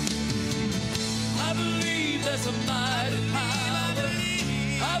 I believe there's a mighty power.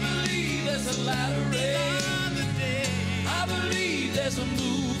 I believe there's a latter rain. I believe there's a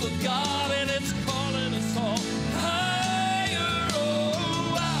move of God and it's calling us all higher.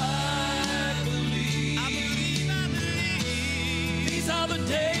 Oh, I believe. These are the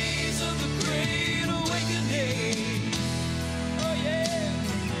days of the great awakening. Oh, yeah.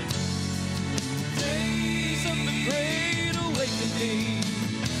 Days of the great awakening.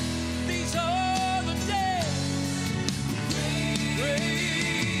 These are the days,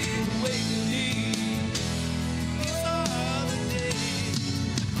 great awakening. These are the days,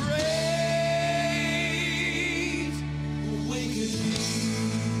 great awakening.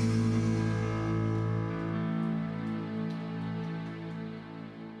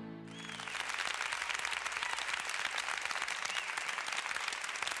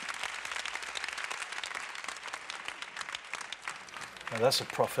 Now, that's a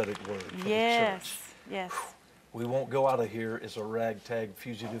prophetic word for the Yes, church. yes. We won't go out of here as a ragtag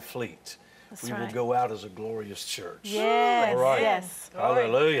fugitive fleet. That's We right. will go out as a glorious church. Yes, All right. yes.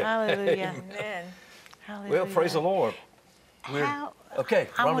 Hallelujah. Hallelujah. Amen. Hallelujah. Well, praise the Lord. We're- How, okay,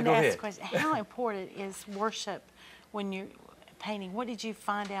 I Rhonda, want go to ask ahead. a question. How important is worship when you're painting? What did you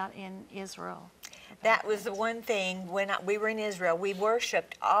find out in Israel? That was the one thing when we were in Israel. We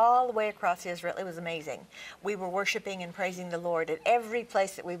worshiped all the way across Israel. It was amazing. We were worshiping and praising the Lord at every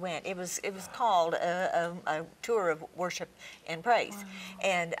place that we went. It was called a tour of worship and praise. Wow.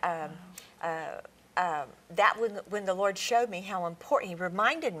 And that when the Lord showed me how important, He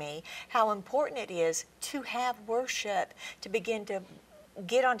reminded me how important it is to have worship, to begin to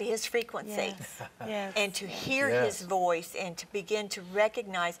get onto His frequency. Yes, yes. And to hear Yes. His voice and to begin to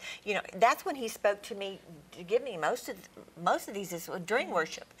recognize, that's when He spoke to me to give me. Most of these is during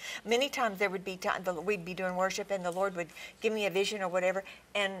worship. Many times there would be time we'd be doing worship, and the Lord would give me a vision or whatever,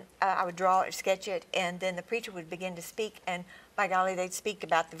 and I would draw it, sketch it, and then the preacher would begin to speak, and by golly, they'd speak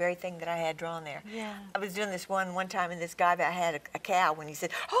about the very thing that I had drawn there. Yeah. I was doing this one time, and this guy that had a cow, when he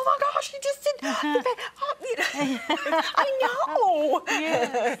said, "Oh my gosh, you just did," I know.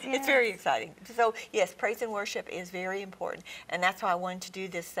 Yes, It's very exciting. So yes, praise and worship is very important, and that's why I wanted to do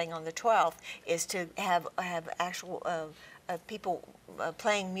this thing on the 12th, is to have actual people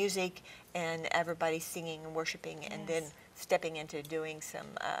playing music and everybody singing and worshiping, and then stepping into doing some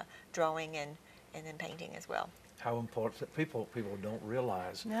drawing and then painting as well. How important people don't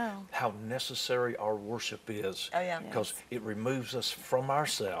realize No. how necessary our worship is. Oh, yeah. Because it removes us from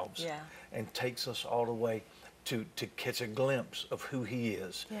ourselves Yeah. and takes us all the way to catch a glimpse of who He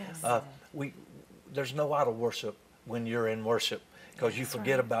is. Yes. There's no idle worship when you're in worship, because you That's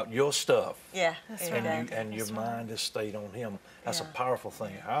forget right. about your stuff. Yeah, That's And, right. and your That's right. mind is stayed on Him. That's Yeah. a powerful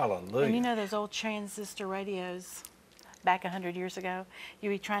thing. Hallelujah. And you know those old transistor radios back 100 years ago?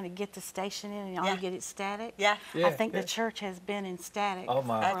 You were trying to get the station in, and all Yeah. you get is static. Yeah. Yeah, I think yeah. the church has been in static Oh,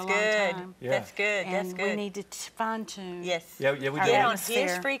 my. for That's a long good. time. Yeah. That's good. And That's good. we need to fine tune. Yes. Yeah, we Our do. Get on atmosphere.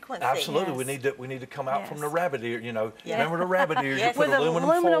 His frequency. Absolutely, Yes. we need to come out from Yes. the rabbit ear. You know, Yeah. remember the rabbit ears? Yes. You put With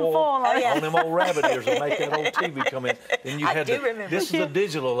aluminum foil on Oh, yeah. on them old rabbit ears and make that old TV come in. Then you I had do to. remember. This is the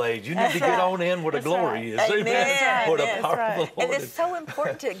digital age. You need to get on in where the That's glory right. is. Amen. That's Where the right. power That's of right. the And Lord it's is. so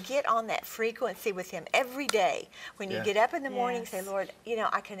important to get on that frequency with Him every day. When you Yeah. get up in the morning, say, Yes. "Lord,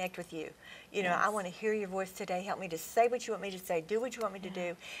 I connect with you. I want to hear your voice today. Help me to say what you want me to say, do what you want me to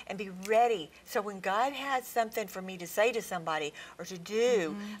do, and be ready. So when God has something for me to say to somebody or to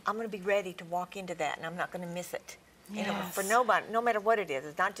do, I'm going to be ready to walk into that, and I'm not going to miss it. Yes. For nobody, no matter what it is.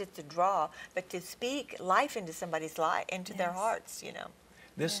 It's not just to draw, but to speak life into somebody's life, into their Yes. hearts.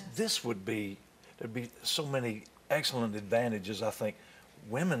 This would be, there'd be so many excellent advantages, I think.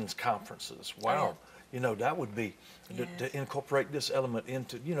 Women's conferences, wow. That would be, to incorporate this element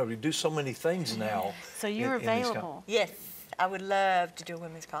into, to do so many things now. So you're in these available. Yes, I would love to do a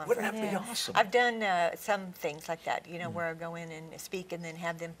women's conference. Wouldn't that be Yes. awesome? I've done some things like that, where I go in and speak and then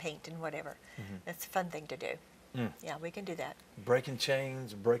have them paint and whatever. That's a fun thing to do. Yeah, we can do that. Breaking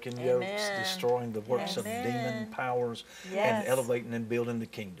chains, breaking yokes, Amen. destroying the works of Amen. demon powers, Yes. and elevating and building the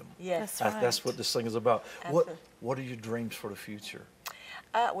kingdom. Yes. That's That's what this thing is about. Absolutely. What are your dreams for the future?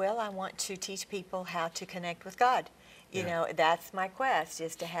 Well, I want to teach people how to connect with God. That's my quest,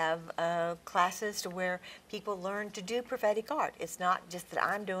 is to have classes to where people learn to do prophetic art. It's not just that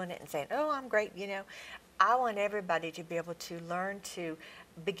I'm doing it and saying, "Oh, I'm great," I want everybody to be able to learn to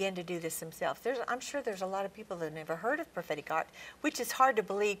begin to do this themselves. I'm sure there's a lot of people that have never heard of prophetic art, which is hard to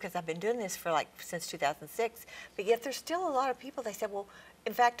believe because I've been doing this for since 2006. But yet there's still a lot of people. They said, "Well,"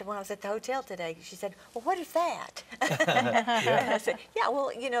 in fact, when I was at the hotel today, she said, "Well, what is that?" And I said, "Yeah,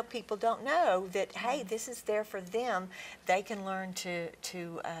 well, people don't know that. Hey, this is there for them. They can learn to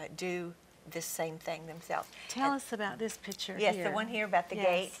do this same thing themselves." Tell us about this picture Yes, here. the one here about the Yes.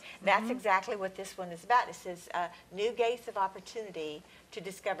 gate. That's exactly what this one is about. It says, "New gates of opportunity to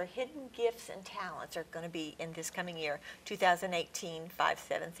discover hidden gifts and talents" are going to be in this coming year, 2018,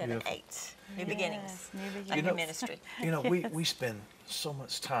 5778. New beginnings. New Like beginnings. new ministry. We spend so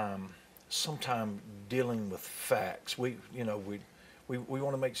much time, sometime dealing with facts. We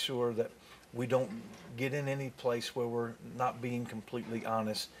want to make sure that we don't get in any place where we're not being completely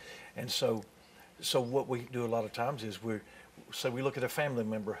honest. And so what we do a lot of times is we look at a family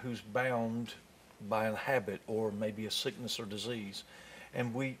member who's bound by a habit or maybe a sickness or disease,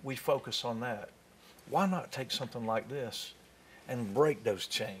 and we focus on that. Why not take something like this and break those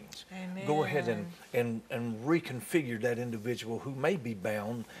chains? Amen. Go ahead and reconfigure that individual who may be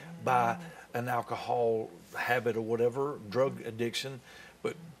bound by an alcohol habit or whatever, drug addiction,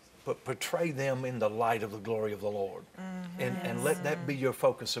 but portray them in the light of the glory of the Lord. And let that be your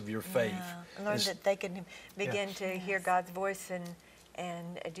focus of your faith. And learn Is- that they can begin to hear God's voice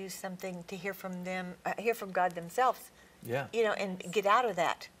and do something to hear from them, hear from God themselves. Yeah. And get out of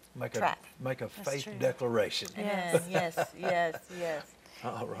that trap. Make a faith true. declaration. Amen. Yes.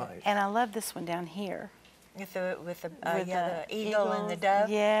 All right. And I love this one down here. With the With the eagle and the dove.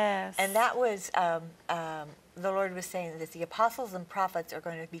 Yes. And that was, the Lord was saying that the apostles and prophets are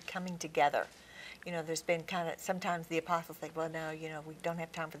going to be coming together. There's been sometimes the apostles say, "Well, no, we don't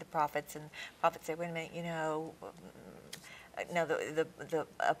have time for the prophets." And prophets say, "Wait a minute, no, the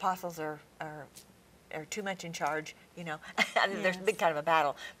apostles are too much in charge, There's been kind of a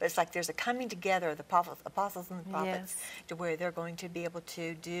battle. But it's like there's a coming together of the apostles and the prophets Yes. to where they're going to be able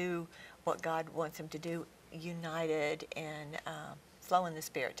to do what God wants them to do, united and flow in the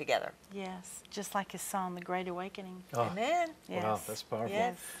Spirit together. Yes, just like his song, The Great Awakening. Oh, Amen. Yes. wow, that's powerful.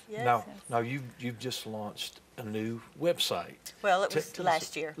 Yes, yes. Now you've just launched a new website. Well, it was Tell us-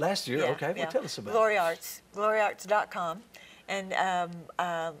 last year. Last year, Yeah, okay. yeah. Well, tell us about Glory Arts, gloryarts.com. And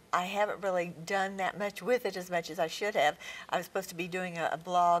I haven't really done that much with it as much as I should have. I was supposed to be doing a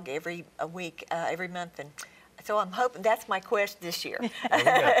blog every week, every month, and so I'm hoping that's my quest this year.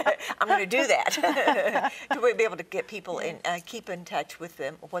 I'm going to do that to be able to get people in, keep in touch with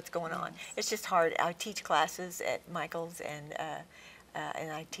them, what's going on. It's just hard. I teach classes at Michael's, and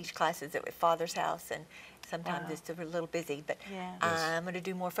I teach classes at Father's house, and sometimes it's a little busy. But Yes. I'm going to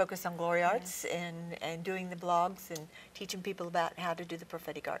do more focus on Glory Arts and doing the blogs and teaching people about how to do the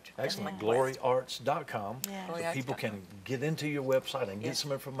prophetic art. That's my Excellent. quest. GloryArts.com. Yeah. So GloryArts.com. people can get into your website and get Yes.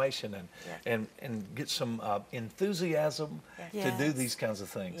 some information Yes. and get some enthusiasm Yes. to do Yes. these kinds of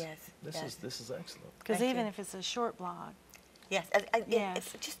things. Yes. Yes. This is excellent. Because Thank even you. if it's a short blog, Yes,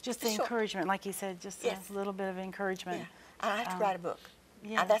 yes, it's just a the short- encouragement, like you said, just Yes. a little bit of encouragement. Yeah. I have to write a book.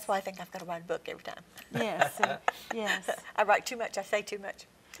 yes. That's why I think I've got to write a book every time. Yes, yes. I write too much. I say too much.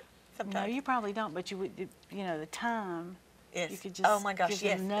 No, Sometimes. you probably don't, but you would, the time, Yes. you could just oh my gosh, give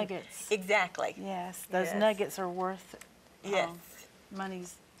yes. them nuggets. Exactly. Yes, those Yes. nuggets are worth. Yes.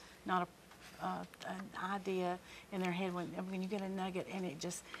 Money's not an idea in their head when you get a nugget and it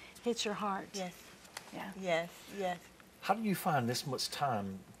just hits your heart. Yes. Yeah. Yes. Yes. How do you find this much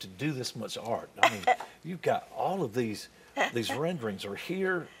time to do this much art? I mean, you've got all of these renderings are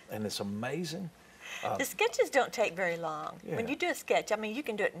here, and it's amazing. The sketches don't take very long. When Yeah. you do a sketch, I mean, you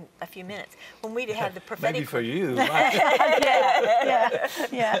can do it in a few minutes. When we had the prophetic, Maybe for you.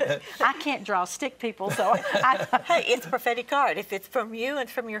 Yeah. I can't draw stick people, so hey, it's prophetic art. If it's from you and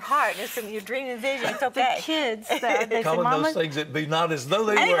from your heart, and it's from your dream and vision, it's the okay. kids, they say, Calling Mama, those things that be not as though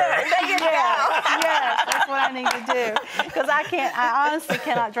they Anyway, were. there you go. yes, that's what I need to do. Because I honestly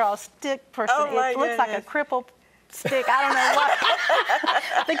cannot draw a stick person. Oh, my It looks like a goodness. crippled stick. I don't know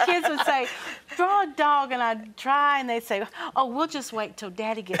what. The kids would say, draw a dog, and I'd try, and they'd say, oh, we'll just wait till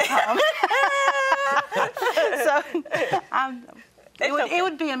Daddy gets home. So it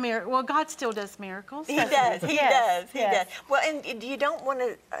would be a miracle. Well, God still does miracles. He doesn't does. He Yes, does. He yes. does. Well, and you don't want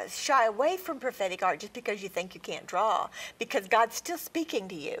to shy away from prophetic art just because you think you can't draw, because God's still speaking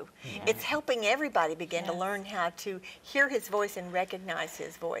to you. It's helping everybody begin to Yes. learn how to hear His voice and recognize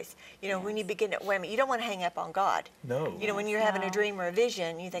His voice. You know, when you begin to, wait a minute, you don't want to hang up on God. No. You know, when you're having a No. dream or a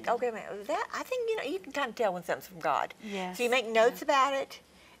vision, you think, okay, man, that I think you can kind of tell when something's from God. Yes. So you make notes about it.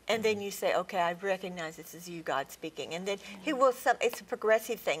 And then you say, okay, I recognize this is you, God, speaking. And then He will, it's a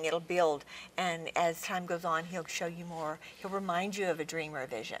progressive thing. It'll build. And as time goes on, He'll show you more. He'll remind you of a dream or a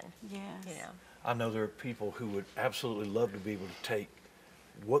vision. Yes. You know. I know there are people who would absolutely love to be able to take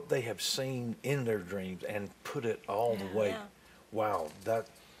what they have seen in their dreams and put it all the way. Yeah. Wow,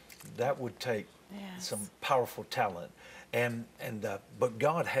 that would take Yes. some powerful talent, but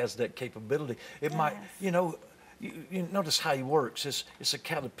God has that capability. It might, Yes. you notice how He works. It's a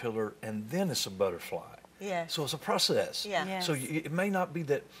caterpillar and then it's a butterfly. Yeah. So it's a process. Yeah. Yes. So it may not be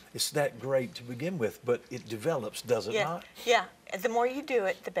that it's that great to begin with, but it develops, does it Yeah. not? Yeah. And the more you do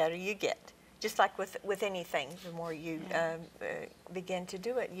it, the better you get. Just like with anything, the more you begin to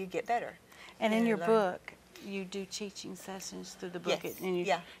do it, you get better. And in You your learn. book, you do teaching sessions through the book, Yes, and you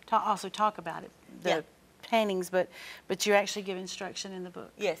yeah. also talk about it, the Yeah. paintings, but you actually give instruction in the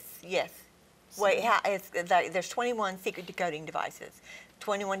book. Yes, yes. Wait, there's 21 secret decoding devices,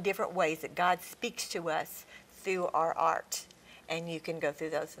 21 different ways that God speaks to us through our art. And you can go through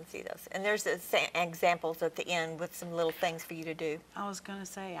those and see those. And there's examples at the end with some little things for you to do. I was going to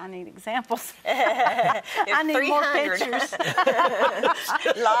say, I need examples. There's I need more 300. pictures.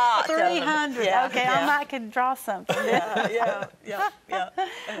 Lots of them. 300. Yeah, Okay, yeah. I might could draw something. Yeah.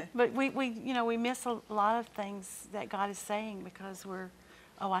 But we miss a lot of things that God is saying because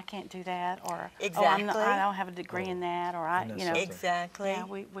I can't do that, or Exactly. I don't have a degree in that, or Isn't that something? Exactly. yeah,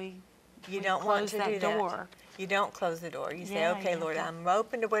 we You don't want close to that do door. that. You don't close the door. You say, Yeah, okay, you Lord, have to- I'm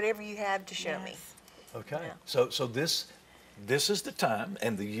open to whatever you have to show me. Yes. Okay. Yeah. So this is the time,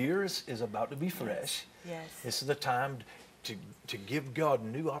 and the year is about to be fresh. Yes. This is the time to give God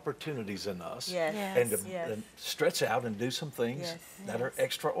new opportunities in us, Yes. and to Yes. stretch out and do some things Yes. that are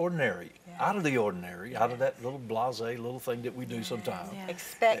extraordinary, Yeah. out of the ordinary, out of that little blasé little thing that we do sometimes. Yeah.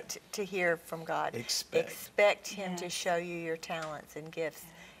 Expect to hear from God. Expect. Him to Yes. show you your talents and gifts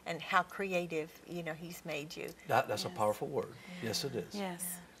and how creative, He's made you. That's a powerful word. Yes, it is. Yes.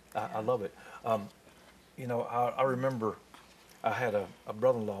 I love it. I remember I had a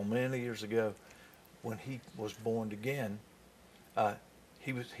brother-in-law many years ago when he was born again.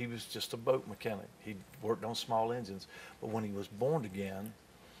 he was just a boat mechanic. He worked on small engines, but when he was born again,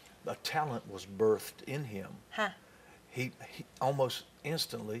 a talent was birthed in him. Huh. He almost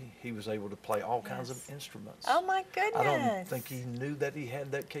instantly he was able to play all kinds of Yes. instruments. Oh my goodness. I don't think he knew that he had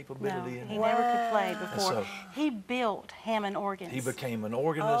that No, capability in he him. never could play before. so- He built Hammond organs. He became an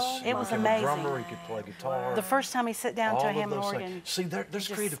organist. Oh, he It was became amazing. a drummer. He could play guitar. The first time he sat down all to a of Hammond those organ. things. See, there's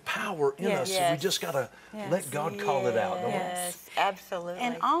just- creative power in Yes. us. So we Yes. just gotta Yes. let God call it out. Don't we? Yes, absolutely.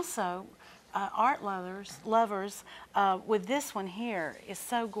 And also, art lovers, with this one here is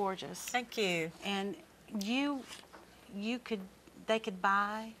so gorgeous. Thank you. And they could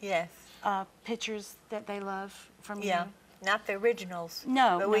buy Yes. pictures that they love from Yeah. you. Not the originals.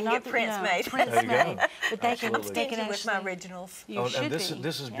 No, but we can not get the- prints no, made. Prints There you go. made, but they can. Absolutely. They can Stingy with my actually. originals. You Oh, should and this be.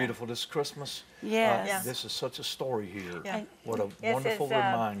 is Yeah. beautiful. This Christmas. Yes. Yeah. This is such a story here. Yeah. What a Yes, wonderful it's,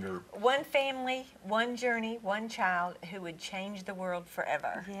 reminder. One family, one journey, one child who would change the world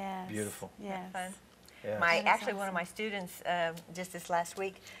forever. Yes. Beautiful. Yes. Fun. Yes. My That is actually one of awesome. my students just this last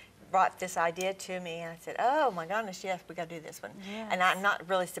week brought this idea to me, and I said, "Oh my goodness, yes, we got to do this one." And Yes. I'm not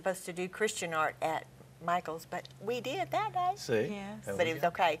really supposed to do Christian art at Michael's, but we did that day. See? Yes. There But we it was go.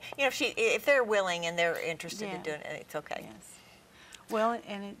 okay. You know, if they're willing and they're interested in Yeah. doing it, it's okay. Yes. Well,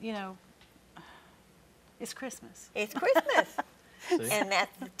 and it's Christmas. It's Christmas, See? and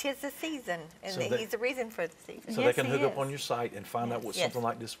that's 'tis the season, and So that- he's the reason for the season. So Yes, they can he hook up is. on your site and find out what Yes. something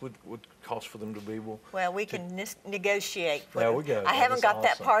like this would cost for them to be able. Well, we can negotiate. for There them. we go. I That haven't is got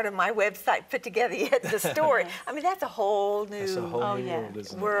that awesome. part of my website put together yet. The story. I mean, that's a whole new It's a whole Oh, new yeah. world,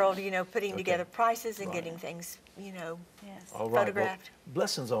 isn't it? world. You know, putting Okay. together prices and Right. getting things. You know, Yes. All right. Well, photographed.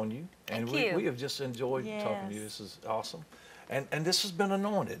 blessings on you. And Thank you. we have just enjoyed talking to you. Yes. This is awesome. And this has been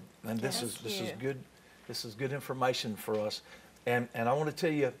anointed. And this Thank is you. good. This is good information for us. And I want to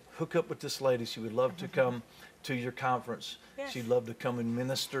tell you, hook up with this lady. She would love to come to your conference. Yes. She'd love to come and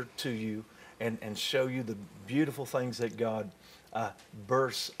minister to you and show you the beautiful things that God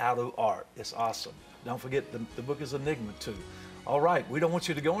bursts out of art. It's awesome. Don't forget, the book is Enigma too. All right, we don't want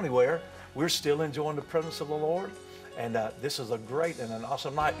you to go anywhere. We're still enjoying the presence of the Lord. And this is a great and an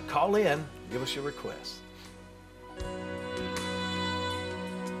awesome night. Call in, give us your requests.